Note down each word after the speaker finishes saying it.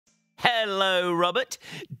Hello, Robert.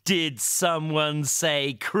 Did someone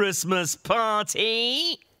say Christmas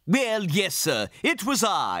party? Well, yes, sir. It was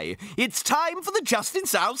I. It's time for the Justin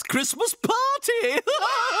South Christmas party!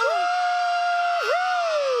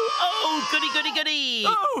 Oh, goody, goody, goody!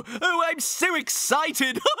 Oh, I'm so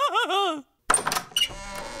excited!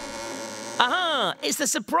 Aha! It's the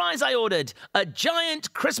surprise I ordered. A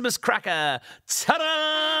giant Christmas cracker.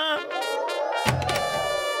 Ta-da!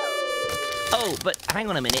 Oh, but hang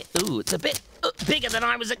on a minute. Ooh, it's a bit bigger than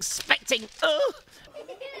I was expecting. Oh!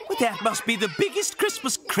 Well, that must be the biggest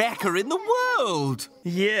Christmas cracker in the world.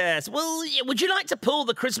 Yes. Well, would you like to pull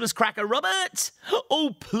the Christmas cracker, Robert?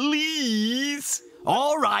 Oh, please.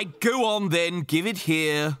 All right, go on then. Give it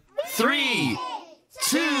here. 3,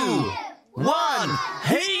 2, 1.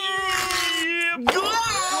 Hey! Whoa!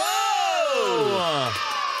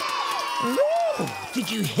 Whoa!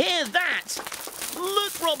 Did you hear that?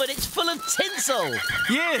 Look, Robert, it's full of tinsel.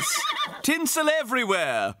 Yes, tinsel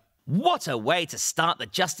everywhere. What a way to start the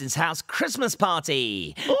Justin's House Christmas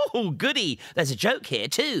party. Oh, goody. There's a joke here,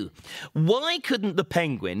 too. Why couldn't the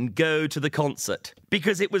penguin go to the concert?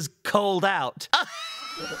 Because it was cold out.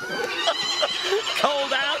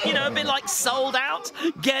 Cold out, you know, a bit like sold out.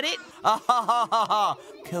 Get it?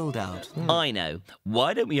 Cold out. I know.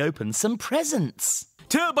 Why don't we open some presents?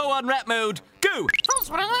 Turbo unwrap mode, go!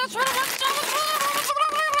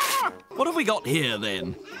 What have we got here,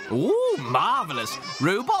 then? Ooh, marvellous.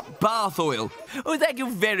 Robot bath oil. Oh, thank you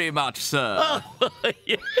very much, sir.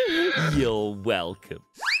 You're welcome.